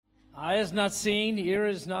Eye has not seen, ear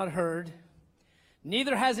has not heard,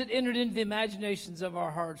 neither has it entered into the imaginations of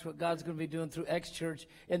our hearts what God's going to be doing through X Church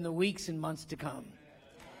in the weeks and months to come.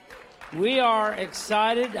 We are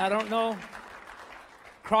excited. I don't know,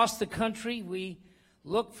 across the country, we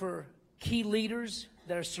look for key leaders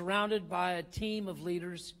that are surrounded by a team of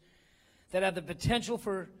leaders that have the potential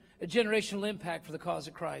for a generational impact for the cause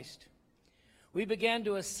of Christ. We began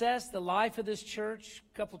to assess the life of this church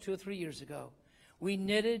a couple, 2 or 3 years ago. We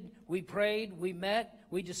knitted, we prayed, we met,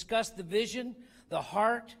 we discussed the vision, the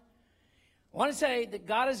heart. I want to say that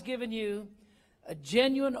God has given you a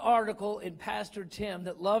genuine article in Pastor Tim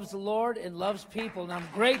that loves the Lord and loves people, and I'm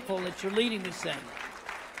grateful that you're leading this thing.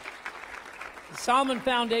 The Solomon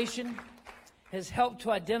Foundation has helped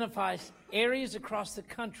to identify areas across the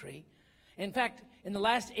country. In fact, in the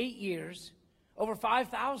last 8 years, over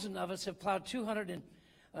 5,000 of us have plowed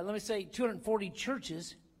 240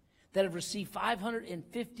 churches that have received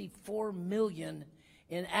 $554 million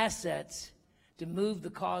in assets to move the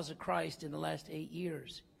cause of Christ in the last 8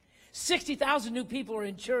 years. 60,000 new people are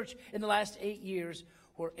in church in the last 8 years,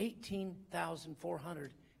 where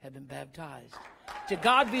 18,400 have been baptized. To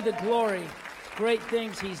God be the glory, great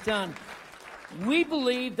things He's done. We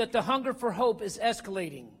believe that the hunger for hope is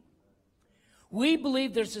escalating. We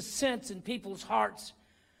believe there's a sense in people's hearts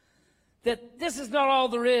that this is not all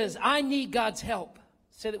there is. I need God's help.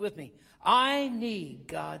 Say that with me. I need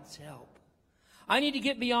God's help. I need to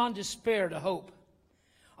get beyond despair to hope.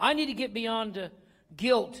 I need to get beyond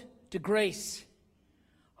guilt to grace.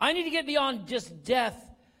 I need to get beyond just death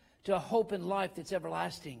to a hope and life that's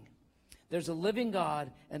everlasting. There's a living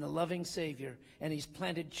God and a loving Savior, and He's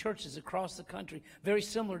planted churches across the country very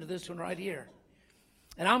similar to this one right here.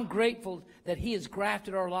 And I'm grateful that He has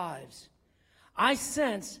grafted our lives. I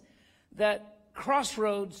sense that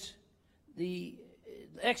Crossroads, the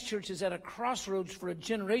X-Church is at a crossroads for a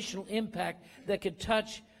generational impact that could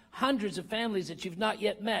touch hundreds of families that you've not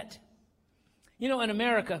yet met. You know, in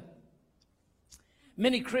America,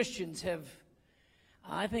 many Christians have,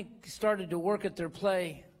 I think, started to work at their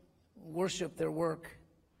play, worship their work,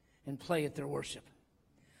 and play at their worship.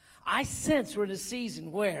 I sense we're in a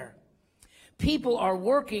season where people are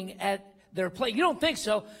working at their play. You don't think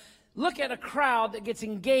so? Look at a crowd that gets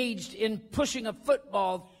engaged in pushing a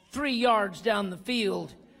football 3 yards down the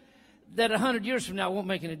field that 100 years from now won't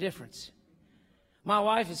make any difference. My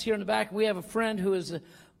wife is here in the back. We have a friend who is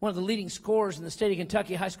one of the leading scorers in the state of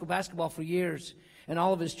Kentucky high school basketball for years. And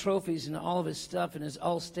all of his trophies and all of his stuff and his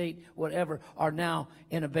all-state whatever are now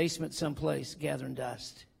in a basement someplace gathering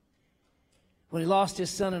dust. When he lost his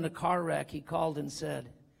son in a car wreck, he called and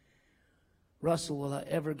said, "Russell, will I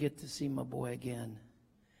ever get to see my boy again?"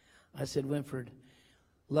 I said, "Winford,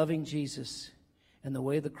 loving Jesus and the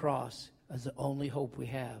way of the cross is the only hope we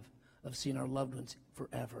have of seeing our loved ones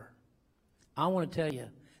forever." I want to tell you,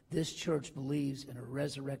 this church believes in a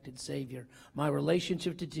resurrected Savior. My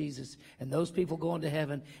relationship to Jesus and those people going to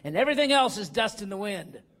heaven, and everything else is dust in the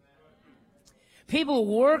wind. People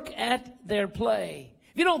work at their play.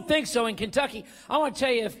 If you don't think so in Kentucky, I want to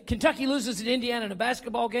tell you, if Kentucky loses at Indiana in a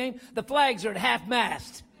basketball game, the flags are at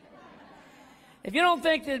half-mast. If you don't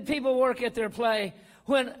think that people work at their play,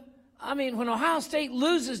 when Ohio State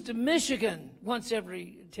loses to Michigan once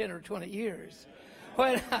every 10 or 20 years,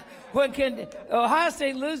 when Ohio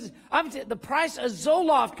State loses, the price of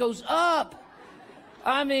Zoloft goes up.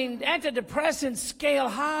 Antidepressants scale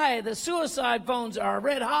high. The suicide phones are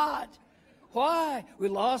red hot. Why? We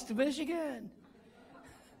lost to Michigan.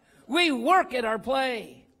 We work at our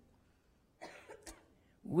play.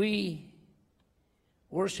 We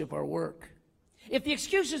worship our work. If the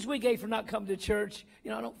excuses we gave for not coming to church,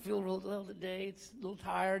 I don't feel real well today, it's a little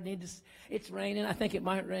tired, it's raining, I think it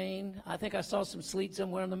might rain, I think I saw some sleet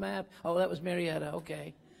somewhere on the map. Oh, that was Marietta,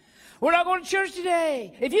 okay. We're not going to church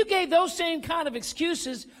today. If you gave those same kind of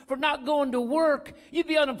excuses for not going to work, you'd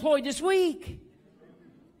be unemployed this week.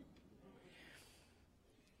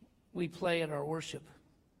 We play at our worship.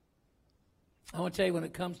 I want to tell you, when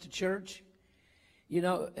it comes to church,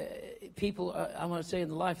 people, I want to say in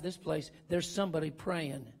the life of this place, there's somebody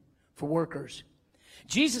praying for workers.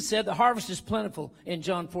 Jesus said the harvest is plentiful in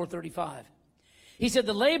John 4:35. He said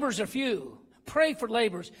the laborers are few. Pray for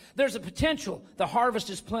laborers. There's a potential. The harvest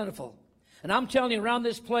is plentiful. And I'm telling you, around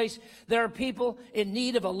this place, there are people in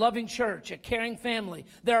need of a loving church, a caring family.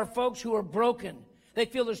 There are folks who are broken. They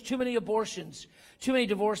feel there's too many abortions, too many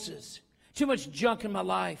divorces, too much junk in my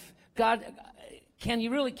life. God, can you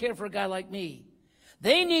really care for a guy like me?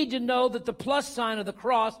 They need to know that the plus sign of the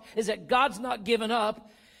cross is that God's not given up.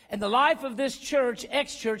 And the life of this church,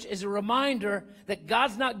 X-Church, is a reminder that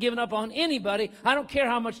God's not given up on anybody. I don't care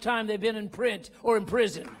how much time they've been in print or in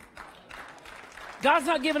prison. God's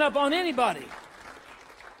not giving up on anybody.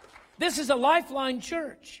 This is a Lifeline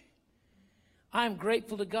church. I'm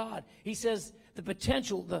grateful to God. He says the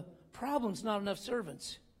potential, the problem's not enough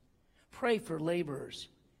servants. Pray for laborers.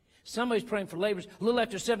 Somebody's praying for laborers. A little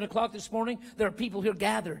after 7 o'clock this morning, there are people here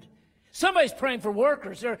gathered. Somebody's praying for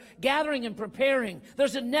workers. They're gathering and preparing.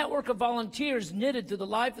 There's a network of volunteers knitted to the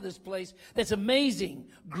life of this place that's amazing.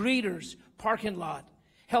 Greeters, parking lot,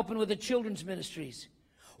 helping with the children's ministries.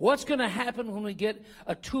 What's going to happen when we get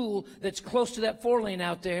a tool that's close to that 4-lane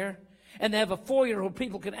out there and they have a foyer where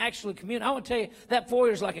people can actually commune? I want to tell you, that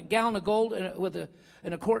foyer is like a gallon of gold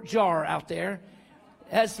in a quart jar out there.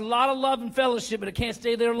 It has a lot of love and fellowship, but it can't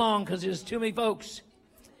stay there long because there's too many folks.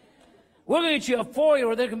 We're going to get you a foyer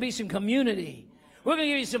where there can be some community. We're going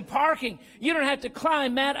to give you some parking. You don't have to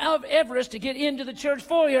climb Mount Everest to get into the church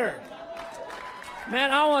foyer.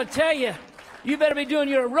 Man, I want to tell you, you better be doing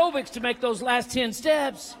your aerobics to make those last 10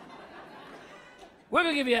 steps. We're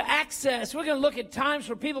going to give you access. We're going to look at times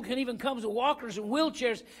where people can even come with walkers and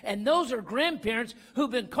wheelchairs. And those are grandparents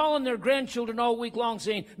who've been calling their grandchildren all week long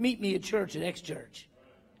saying, meet me at church at X church.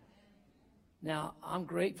 Now, I'm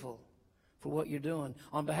grateful for what you're doing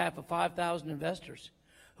on behalf of 5,000 investors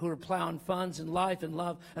who are plowing funds and life and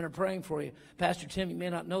love and are praying for you. Pastor Tim, you may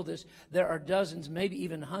not know this. There are dozens, maybe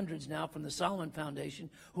even hundreds now from the Solomon Foundation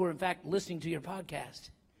who are in fact listening to your podcast.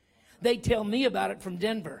 They tell me about it from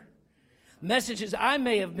Denver. Messages I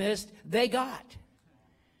may have missed, they got.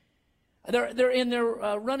 They're in their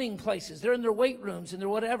running places. They're in their weight rooms and their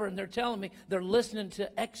whatever, and they're telling me they're listening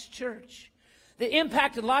to X church. The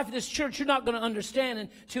impact of the life of this church you're not going to understand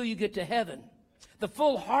until you get to heaven. The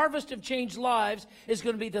full harvest of changed lives is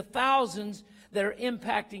going to be the thousands that are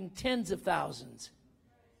impacting tens of thousands.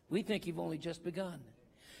 We think you've only just begun.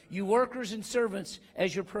 You workers and servants,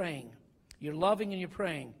 as you're praying, you're loving and you're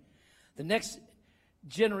praying. The next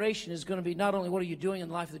generation is going to be not only what are you doing in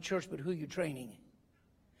the life of the church, but who you're training.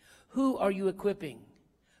 Who are you equipping?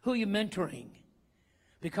 Who are you mentoring?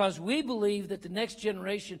 Because we believe that the next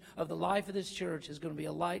generation of the life of this church is going to be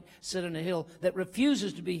a light set on a hill that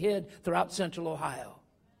refuses to be hid throughout central Ohio.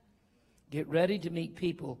 Get ready to meet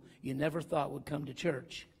people you never thought would come to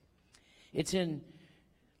church. It's in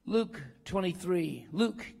Luke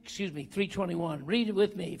 3:21. Read it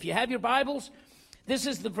with me. If you have your Bibles, this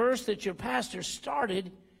is the verse that your pastor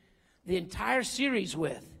started the entire series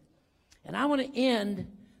with. And I want to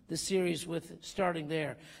end the series with starting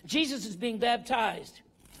there. Jesus is being baptized.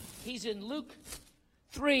 He's in Luke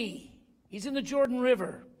 3. He's in the Jordan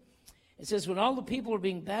River. It says, when all the people were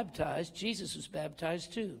being baptized, Jesus was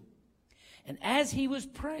baptized too. And as he was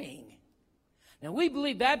praying, now we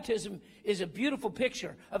believe baptism is a beautiful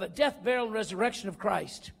picture of a death, burial, and resurrection of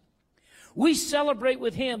Christ. We celebrate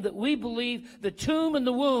with him that we believe the tomb and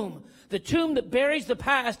the womb, the tomb that buries the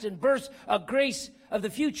past and births a grace of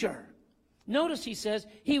the future. Notice he says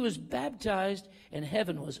he was baptized and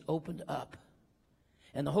heaven was opened up.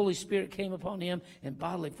 And the Holy Spirit came upon him in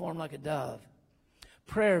bodily form like a dove.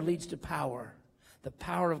 Prayer leads to power, the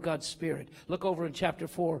power of God's Spirit. Look over in chapter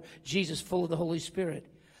 4. Jesus, full of the Holy Spirit,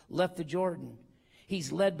 left the Jordan.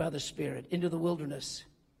 He's led by the Spirit into the wilderness.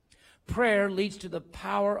 Prayer leads to the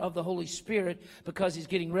power of the Holy Spirit because he's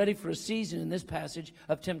getting ready for a season in this passage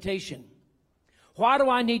of temptation. Why do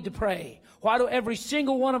I need to pray? Why do every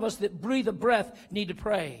single one of us that breathe a breath need to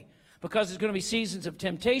pray? Because there's going to be seasons of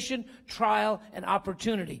temptation, trial, and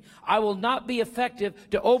opportunity. I will not be effective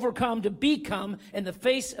to overcome, to become in the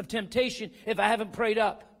face of temptation if I haven't prayed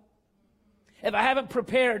up. If I haven't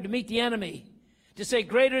prepared to meet the enemy, to say,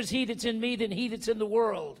 greater is he that's in me than he that's in the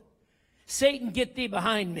world. Satan, get thee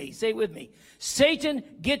behind me. Say it with me. Satan,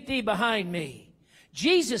 get thee behind me.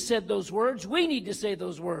 Jesus said those words. We need to say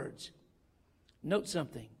those words. Note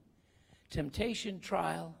something. Temptation,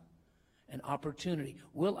 trial, and opportunity.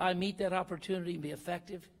 Will I meet that opportunity and be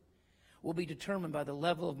effective? Will be determined by the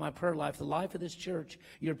level of my prayer life. The life of this church,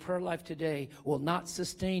 your prayer life today will not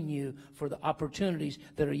sustain you for the opportunities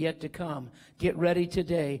that are yet to come. Get ready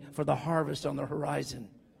today for the harvest on the horizon.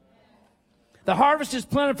 The harvest is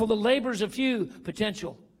plentiful, the laborers are few.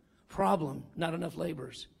 Potential, problem, not enough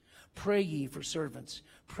laborers. Pray ye for servants.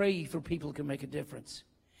 Pray ye for people who can make a difference.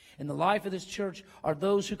 In the life of this church are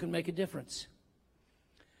those who can make a difference.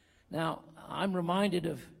 Now, I'm reminded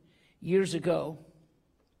of years ago,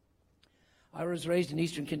 I was raised in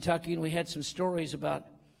eastern Kentucky, and we had some stories about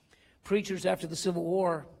preachers after the Civil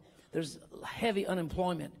War. There's heavy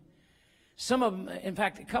unemployment. Some of them, in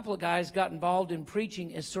fact, a couple of guys got involved in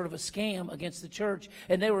preaching as sort of a scam against the church,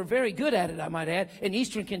 and they were very good at it, I might add. In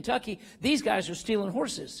eastern Kentucky, these guys were stealing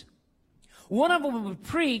horses. One of them would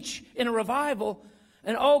preach in a revival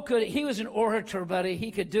And he was an orator, buddy.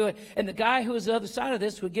 He could do it. And the guy who was the other side of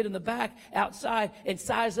this would get in the back outside and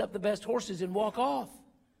size up the best horses and walk off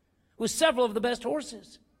with several of the best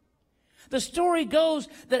horses. The story goes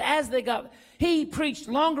that he preached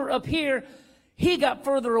longer up here, he got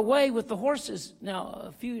further away with the horses. Now,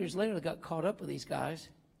 a few years later, they got caught up with these guys.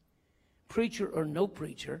 Preacher or no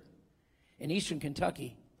preacher, in eastern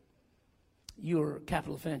Kentucky, you're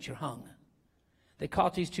capital offense, you're hung. They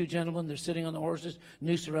caught these two gentlemen. They're sitting on the horses,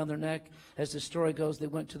 noose around their neck. As the story goes, they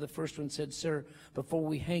went to the first one and said, "Sir, before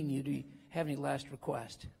we hang you, do you have any last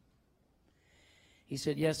request?" He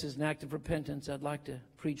said, "Yes, as an act of repentance, I'd like to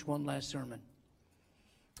preach one last sermon."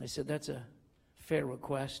 They said, "That's a fair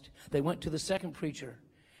request." They went to the second preacher,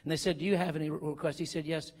 and they said, "Do you have any request?" He said,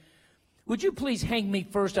 "Yes. Would you please hang me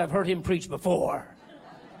first? I've heard him preach before."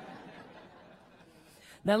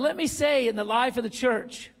 Now, let me say, in the life of the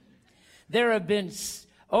church, there have been,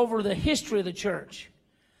 over the history of the church,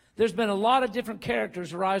 there's been a lot of different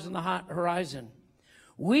characters arise on the horizon.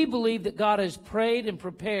 We believe that God has prayed and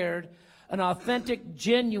prepared an authentic,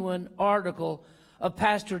 genuine article of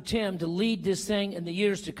Pastor Tim to lead this thing in the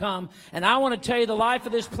years to come. And I want to tell you, the life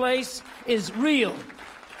of this place is real.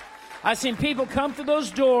 I've seen people come through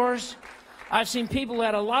those doors. I've seen people who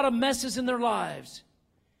had a lot of messes in their lives.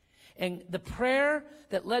 And the prayer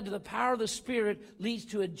that led to the power of the Spirit leads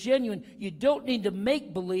to a genuine, you don't need to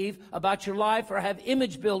make believe about your life or have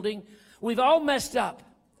image building. We've all messed up.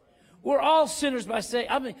 We're all sinners by saying,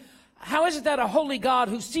 how is it that a holy God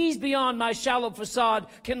who sees beyond my shallow facade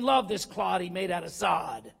can love this clod he made out of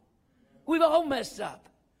sod? We've all messed up.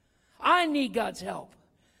 I need God's help.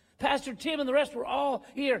 Pastor Tim and the rest were all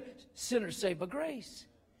here, sinners saved by grace.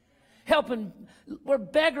 We're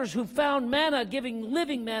beggars who found manna, giving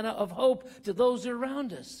living manna of hope to those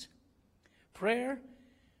around us. Prayer,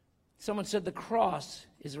 someone said the cross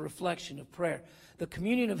is a reflection of prayer. The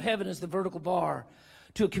communion of heaven is the vertical bar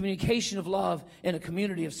to a communication of love and a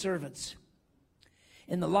community of servants.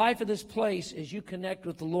 In the life of this place, as you connect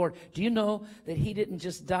with the Lord, do you know that He didn't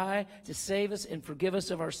just die to save us and forgive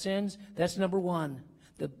us of our sins? That's number one.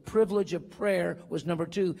 The privilege of prayer was number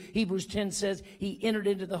two. Hebrews 10 says He entered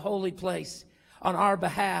into the holy place on our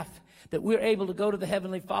behalf, that we're able to go to the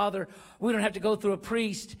Heavenly Father. We don't have to go through a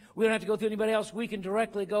priest. We don't have to go through anybody else. We can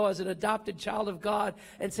directly go as an adopted child of God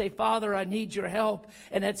and say, "Father, I need your help."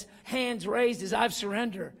 And that's hands raised as I've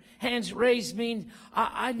surrendered. Hands raised means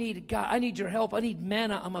I need God. I need your help. I need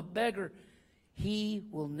manna. I'm a beggar. He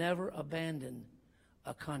will never abandon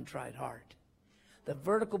a contrite heart. The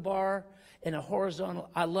vertical bar and a horizontal,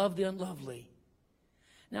 I love the unlovely.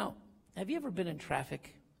 Now, have you ever been in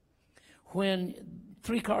traffic when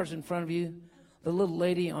 3 cars in front of you, the little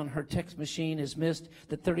lady on her text machine has missed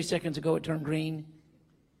that 30 seconds ago it turned green?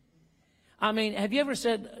 I mean, have you ever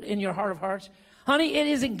said in your heart of hearts, "Honey, it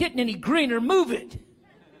isn't getting any greener, move it"?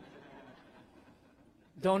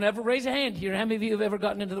 Don't ever raise a hand here. How many of you have ever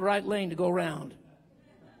gotten into the right lane to go around?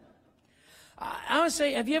 I would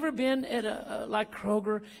say, have you ever been at like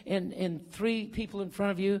Kroger and 3 people in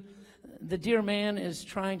front of you? The dear man is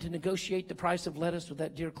trying to negotiate the price of lettuce with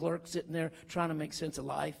that dear clerk sitting there trying to make sense of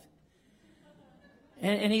life.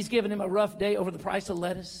 And he's giving him a rough day over the price of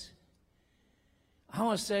lettuce. I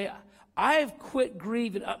want to say, I've quit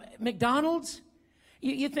grieving. McDonald's,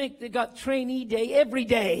 you think they got trainee day every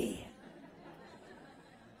day.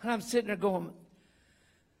 And I'm sitting there going,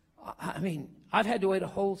 I've had to wait a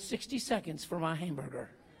whole 60 seconds for my hamburger.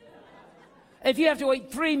 If you have to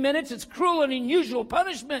wait 3 minutes, it's cruel and unusual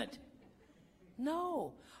punishment.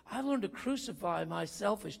 No, I've learned to crucify my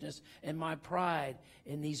selfishness and my pride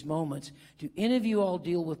in these moments. Do any of you all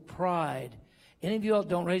deal with pride? Any of you all,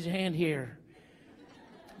 don't raise your hand here.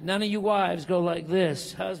 None of you wives go like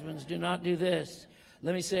this. Husbands, do not do this.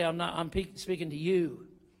 Let me say, I'm speaking to you.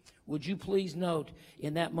 Would you please note,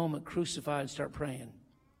 in that moment, crucify and start praying.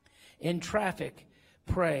 In traffic,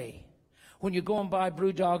 pray. When you're going by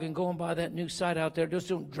BrewDog and going by that new site out there, just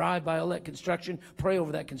don't drive by all that construction. Pray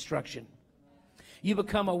over that construction. You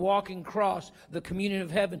become a walking cross, the communion of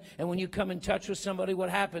heaven. And when you come in touch with somebody, what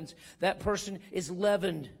happens? That person is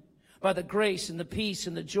leavened by the grace and the peace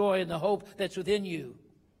and the joy and the hope that's within you.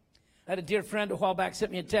 I had a dear friend a while back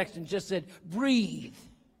sent me a text and just said, "Breathe."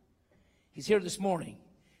 He's here this morning.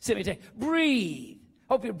 Sent me a text, "Breathe.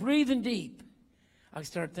 Hope you're breathing deep." I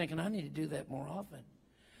started thinking, I need to do that more often.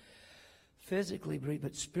 Physically breathe,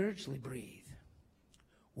 but spiritually breathe.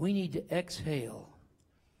 We need to exhale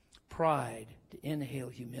pride to inhale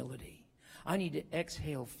humility. I need to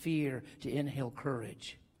exhale fear to inhale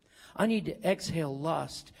courage. I need to exhale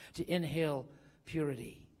lust to inhale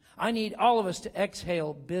purity. I need all of us to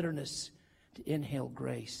exhale bitterness to inhale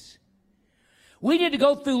grace. We need to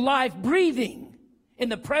go through life breathing in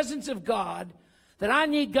the presence of God, that I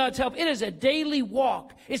need God's help. It is a daily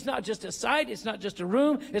walk. It's not just a site. It's not just a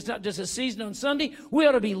room. It's not just a season on Sunday. We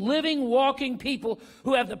ought to be living, walking people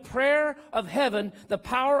who have the prayer of heaven, the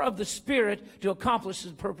power of the Spirit to accomplish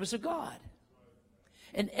the purpose of God.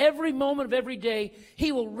 And every moment of every day,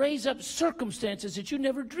 He will raise up circumstances that you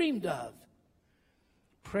never dreamed of.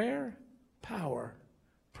 Prayer, power,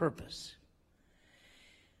 purpose.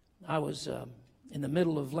 I was in the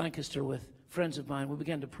middle of Lancaster with friends of mine. We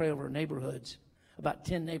began to pray over neighborhoods, about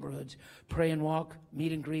 10 neighborhoods. Pray and walk,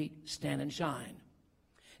 meet and greet, stand and shine.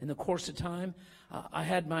 In the course of time, I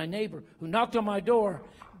had my neighbor who knocked on my door,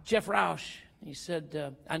 Jeff Roush. He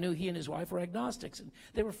said, I knew he and his wife were agnostics, and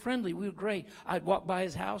they were friendly. We were great. I'd walk by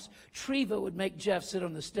his house. Treva would make Jeff sit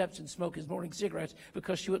on the steps and smoke his morning cigarettes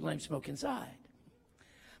because she wouldn't let him smoke inside.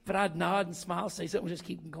 But I'd nod and smile, say something, just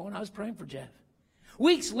keep him going. I was praying for Jeff.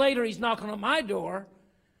 Weeks later, he's knocking on my door.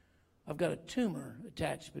 I've got a tumor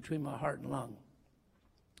attached between my heart and lung.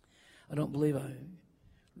 I don't believe I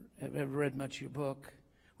have ever read much of your book.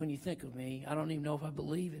 When you think of me, I don't even know if I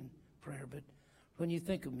believe in prayer, but when you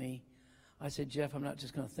think of me, I said, Jeff, I'm not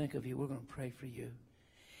just going to think of you. We're going to pray for you.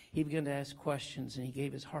 He began to ask questions, and he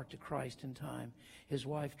gave his heart to Christ in time. His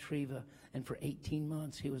wife, Treva, and for 18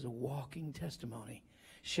 months, he was a walking testimony,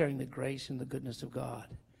 sharing the grace and the goodness of God.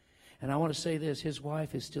 And I want to say this, his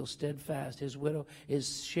wife is still steadfast. His widow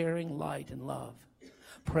is sharing light and love.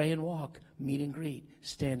 Pray and walk, meet and greet,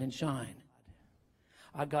 stand and shine.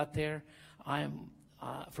 I got there. I am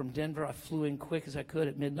from Denver. I flew in quick as I could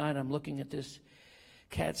at midnight. I'm looking at this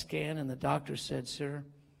CAT scan, and the doctor said, sir,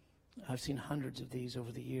 I've seen hundreds of these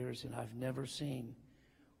over the years, and I've never seen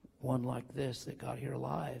one like this that got here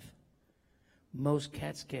alive. Most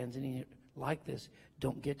CAT scans like this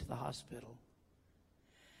don't get to the hospital.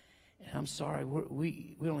 And I'm sorry,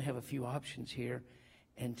 we only have a few options here,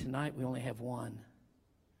 and tonight we only have one.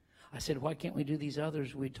 I said, why can't we do these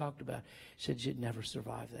others we talked about? She said, she'd never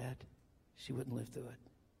survive that. She wouldn't live through it.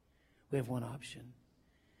 We have one option.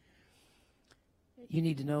 You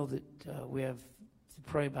need to know that we have to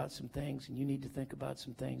pray about some things, and you need to think about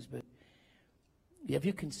some things, but have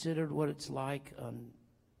you considered what it's like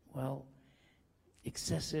on,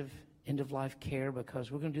 excessive end-of-life care?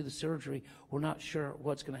 Because we're going to do the surgery. We're not sure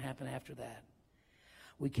what's going to happen after that.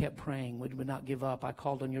 We kept praying. We would not give up. I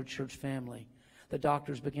called on your church family. The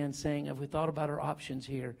doctors began saying, have we thought about our options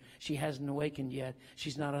here? She hasn't awakened yet.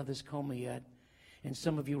 She's not out of this coma yet. And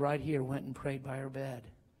some of you right here went and prayed by her bed.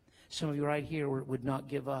 Some of you right here would not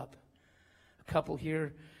give up. A couple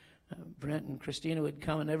here, Brent and Christina, would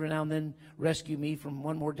come and every now and then rescue me from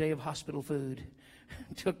one more day of hospital food.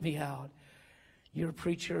 Took me out. Your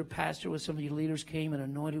preacher, pastor with some of your leaders came and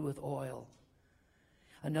anointed with oil.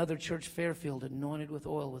 Another church, Fairfield, anointed with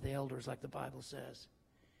oil with the elders, like the Bible says.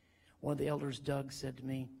 One of the elders, Doug, said to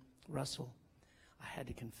me, Russell, I had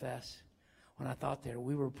to confess, when I thought there,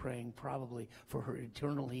 we were praying probably for her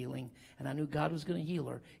eternal healing, and I knew God was going to heal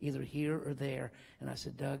her, either here or there. And I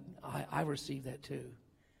said, Doug, I received that too.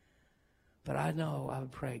 But I know I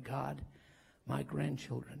would pray, God, my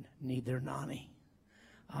grandchildren need their nanny.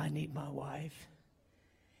 I need my wife.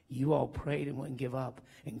 You all prayed and wouldn't give up,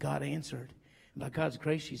 and God answered. And by God's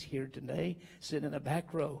grace, she's here today, sitting in the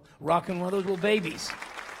back row, rocking one of those little babies.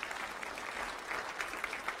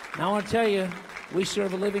 Now I want to tell you, we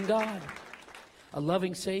serve a living God, a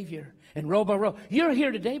loving Savior. And row by row, you're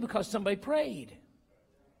here today because somebody prayed.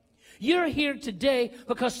 You're here today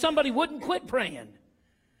because somebody wouldn't quit praying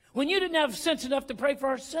when you didn't have sense enough to pray for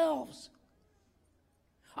ourselves.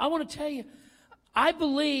 I want to tell you, I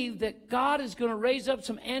believe that God is going to raise up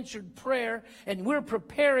some answered prayer, and we're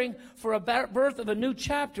preparing for a birth of a new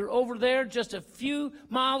chapter over there just a few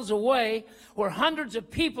miles away, where hundreds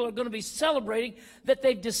of people are going to be celebrating that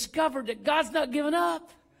they've discovered that God's not given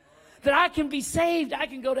up, that I can be saved, I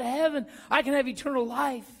can go to heaven, I can have eternal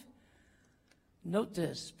life. Note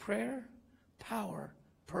this: prayer, power,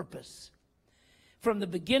 purpose. From the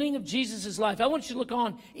beginning of Jesus' life, I want you to look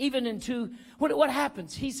on even into what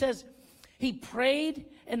happens. He says, he prayed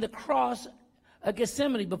in the cross of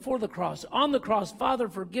Gethsemane, before the cross, on the cross, Father,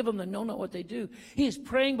 forgive them, they know not what they do. He is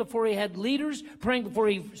praying before he had leaders, praying before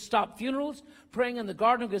he stopped funerals, praying in the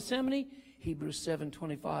Garden of Gethsemane. Hebrews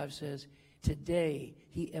 7:25 says, today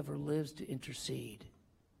he ever lives to intercede.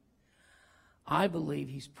 I believe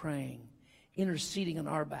he's praying, interceding on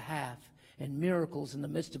our behalf, and miracles in the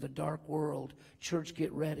midst of a dark world. Church,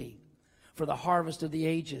 get ready for the harvest of the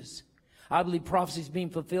ages. I believe prophecy is being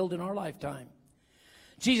fulfilled in our lifetime.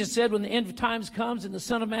 Jesus said when the end of times comes and the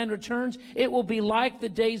Son of Man returns, it will be like the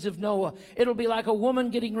days of Noah. It'll be like a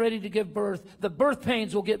woman getting ready to give birth. The birth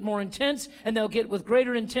pains will get more intense, and they'll get with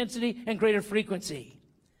greater intensity and greater frequency.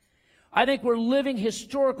 I think we're living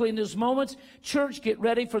historically in those moments. Church, get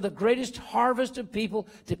ready for the greatest harvest of people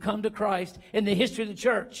to come to Christ in the history of the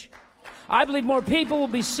church. I believe more people will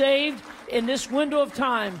be saved in this window of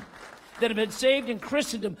time that have been saved in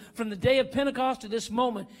Christendom from the day of Pentecost to this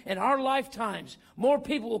moment in our lifetimes. More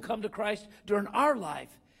people will come to Christ during our life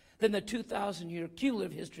than the 2,000-year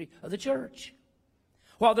cumulative history of the church.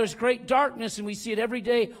 While there's great darkness, and we see it every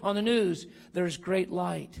day on the news, there's great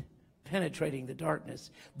light penetrating the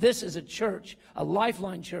darkness. This is a church, a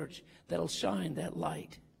lifeline church, that'll shine that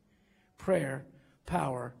light. Prayer,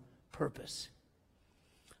 power, purpose.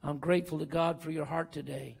 I'm grateful to God for your heart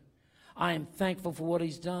today. I am thankful for what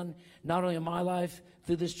he's done, not only in my life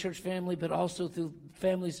through this church family, but also through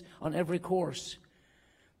families on every course.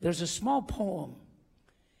 There's a small poem,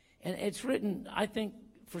 and it's written, I think,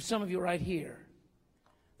 for some of you right here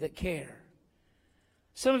that care.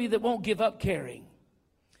 Some of you that won't give up caring.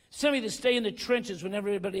 Some of you that stay in the trenches when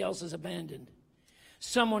everybody else is abandoned.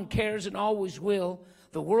 Someone cares and always will.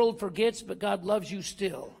 The world forgets, but God loves you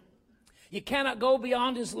still. You cannot go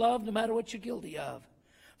beyond his love no matter what you're guilty of.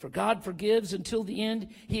 For God forgives until the end.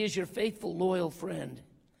 He is your faithful, loyal friend.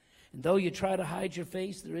 And though you try to hide your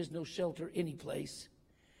face, there is no shelter any place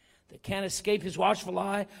that can't escape his watchful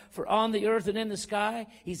eye. For on the earth and in the sky,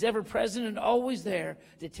 he's ever present and always there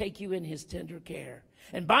to take you in his tender care.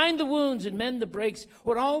 And bind the wounds and mend the breaks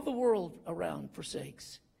when all the world around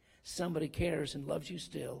forsakes. Somebody cares and loves you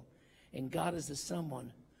still. And God is the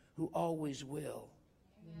someone who always will.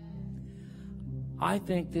 I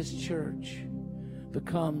think this church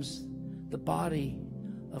becomes the body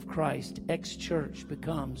of Christ. X-church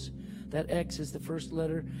becomes, that X is the first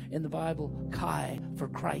letter in the Bible, Chi, for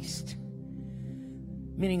Christ,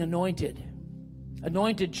 meaning anointed.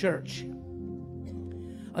 Anointed church.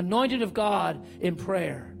 Anointed of God in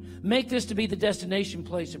prayer. Make this to be the destination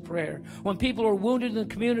place of prayer. When people are wounded in the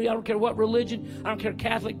community, I don't care what religion, I don't care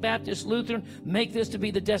Catholic, Baptist, Lutheran, make this to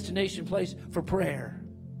be the destination place for prayer.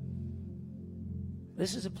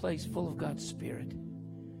 This is a place full of God's Spirit.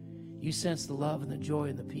 You sense the love and the joy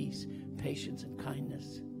and the peace, patience and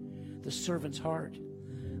kindness, the servant's heart.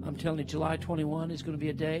 I'm telling you, July 21 is going to be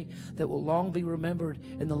a day that will long be remembered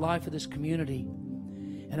in the life of this community.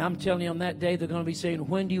 And I'm telling you, on that day, they're going to be saying,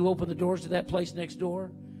 when do you open the doors to that place next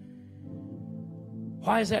door?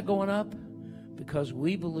 Why is that going up? Because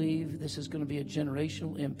we believe this is going to be a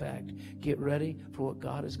generational impact. Get ready for what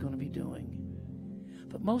God is going to be doing.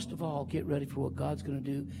 But most of all, get ready for what God's going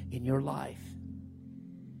to do in your life,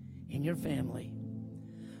 in your family.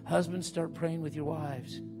 Husbands, start praying with your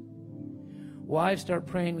wives. Wives, start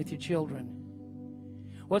praying with your children.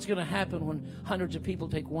 What's going to happen when hundreds of people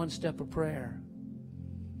take one step of prayer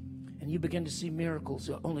and you begin to see miracles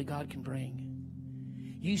that only God can bring?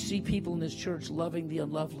 You see people in this church loving the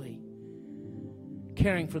unlovely,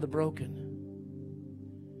 caring for the broken.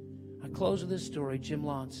 I close with this story. Jim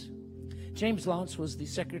Launce. James Launce was the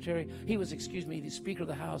the Speaker of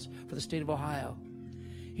the House for the state of Ohio.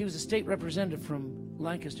 He was a state representative from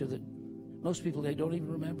Lancaster that most people, they don't even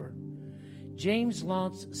remember. James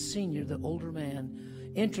Launce Sr., the older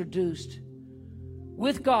man, introduced,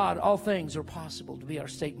 with God, all things are possible, to be our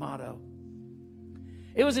state motto.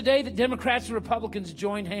 It was a day that Democrats and Republicans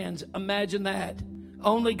joined hands. Imagine that.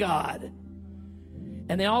 Only God.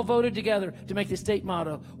 And they all voted together to make the state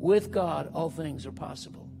motto, with God, all things are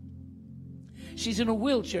possible. She's in a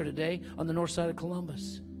wheelchair today on the north side of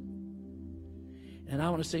Columbus. And I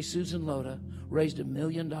want to say Susan Loda raised $1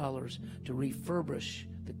 million to refurbish.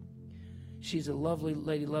 She's a lovely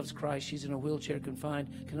lady, loves Christ. She's in a wheelchair,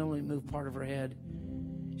 confined, can only move part of her head.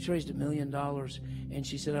 She raised $1 million, and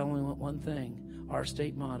she said, I only want one thing, our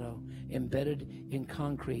state motto, embedded in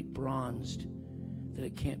concrete, bronzed, that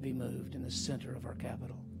it can't be moved in the center of our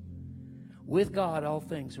capital. With God, all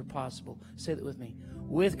things are possible. Say that with me.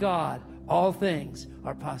 With God, all things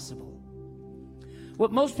are possible.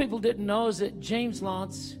 What most people didn't know is that James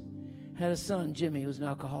Launce had a son, Jimmy, who was an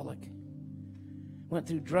alcoholic. Went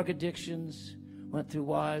through drug addictions, went through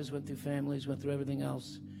wives, went through families, went through everything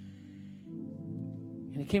else.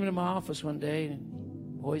 And he came into my office one day, and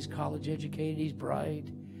boy's college educated, he's bright,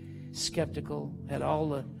 skeptical, had all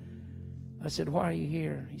the... I said, why are you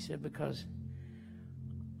here? He said, because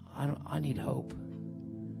I need hope.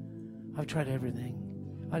 I've tried everything.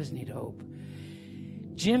 I just need hope.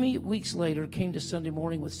 Jimmy, weeks later, came to Sunday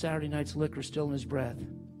morning with Saturday night's liquor still in his breath.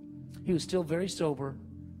 He was still very sober,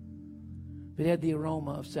 but he had the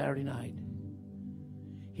aroma of Saturday night.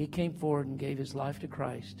 He he came forward and gave his life to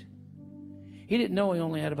Christ. He didn't know he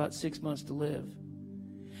only had about 6 months to live.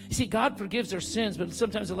 You see, God forgives our sins, but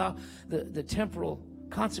sometimes allow the temporal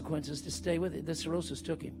consequences to stay with it. The cirrhosis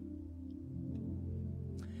took him.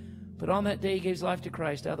 But on that day he gave his life to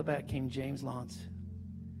Christ, out of the back came James Lantz,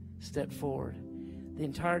 stepped forward. The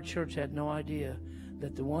entire church had no idea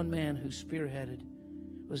that the one man who spearheaded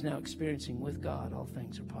was now experiencing, with God, all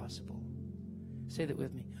things are possible. Say that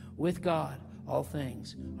with me. With God, all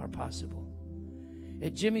things are possible.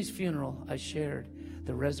 At Jimmy's funeral, I shared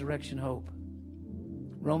the resurrection hope.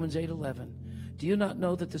 Romans 8:11. Do you not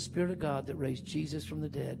know that the Spirit of God that raised Jesus from the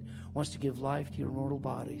dead wants to give life to your mortal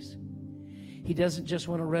bodies? He doesn't just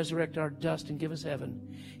want to resurrect our dust and give us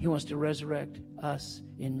heaven. He wants to resurrect us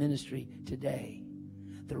in ministry today.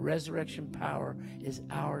 The resurrection power is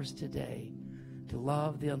ours today to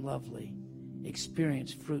love the unlovely,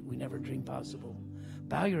 experience fruit we never dreamed possible.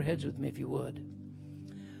 Bow your heads with me if you would.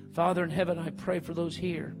 Father in heaven, I pray for those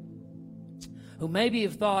here who maybe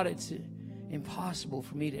have thought it's impossible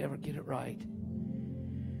for me to ever get it right.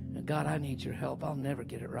 And God, I need your help. I'll never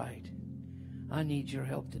get it right. I need your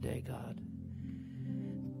help today, God.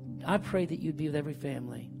 I pray that you'd be with every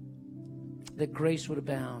family, that grace would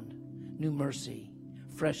abound, new mercy,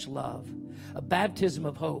 fresh love, a baptism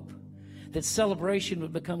of hope, that celebration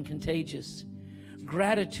would become contagious,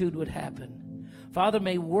 gratitude would happen. Father,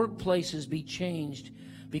 may workplaces be changed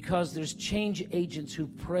because there's change agents who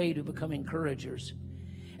pray to become encouragers,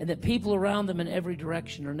 and that people around them in every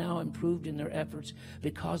direction are now improved in their efforts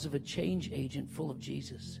because of a change agent full of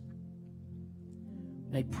Jesus.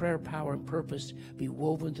 May prayer, power, and purpose be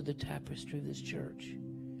woven to the tapestry of this church.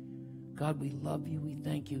 God, we love you. We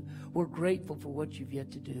thank you. We're grateful for what you've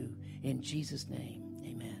yet to do. In Jesus' name.